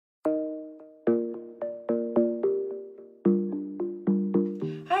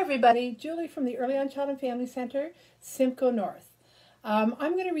everybody, Julie from the Early On Child and Family Center, Simcoe North. I'm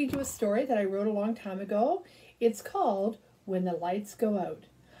going to read you a story that I wrote a long time ago. It's called When the Lights Go Out.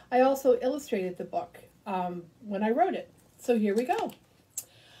 I also illustrated the book when I wrote it. So here we go.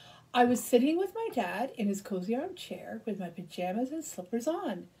 I was sitting with my dad in his cozy armchair with my pajamas and slippers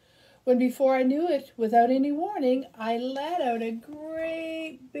on, when before I knew it, without any warning, I let out a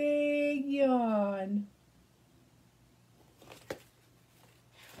great big yawn.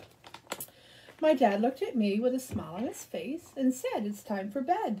 My dad looked at me with a smile on his face and said, "It's time for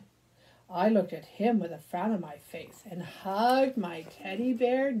bed." I looked at him with a frown on my face and hugged my teddy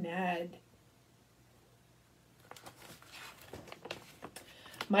bear, Ned.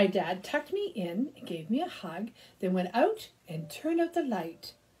 My dad tucked me in and gave me a hug, then went out and turned out the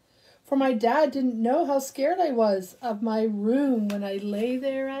light. For my dad didn't know how scared I was of my room when I lay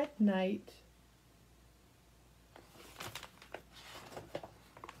there at night.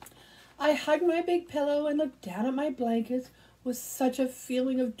 I hugged my big pillow and looked down at my blankets with such a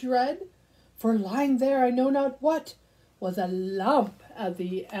feeling of dread, for lying there I know not what was a lump at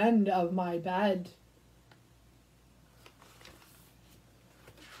the end of my bed.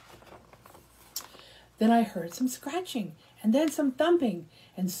 Then I heard some scratching and then some thumping,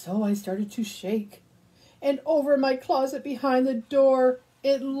 and so I started to shake. And over my closet behind the door,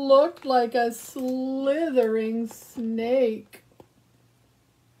 it looked like a slithering snake.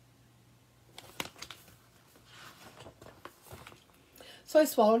 So I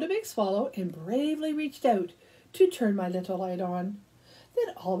swallowed a big swallow and bravely reached out to turn my little light on.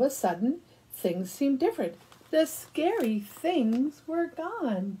 Then all of a sudden, things seemed different. The scary things were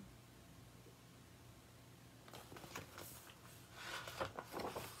gone.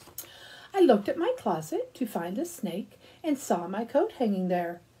 I looked at my closet to find the snake and saw my coat hanging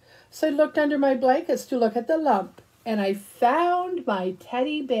there. So I looked under my blankets to look at the lump, and I found my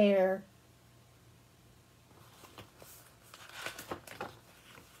teddy bear.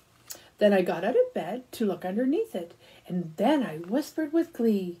 Then I got out of bed to look underneath it, and then I whispered with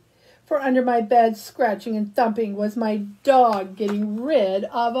glee, for under my bed, scratching and thumping, was my dog getting rid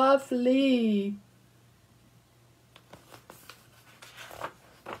of a flea.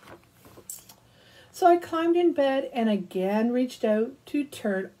 So I climbed in bed and again reached out to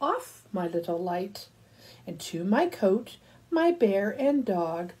turn off my little light, and to my coat, my bear and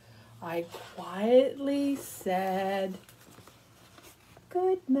dog, I quietly said,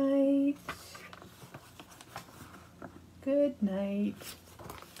 "Good night. Good night."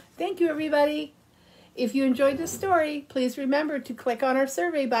 Thank you, everybody. If you enjoyed this story, please remember to click on our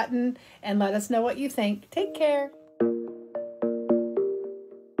survey button and let us know what you think. Take care.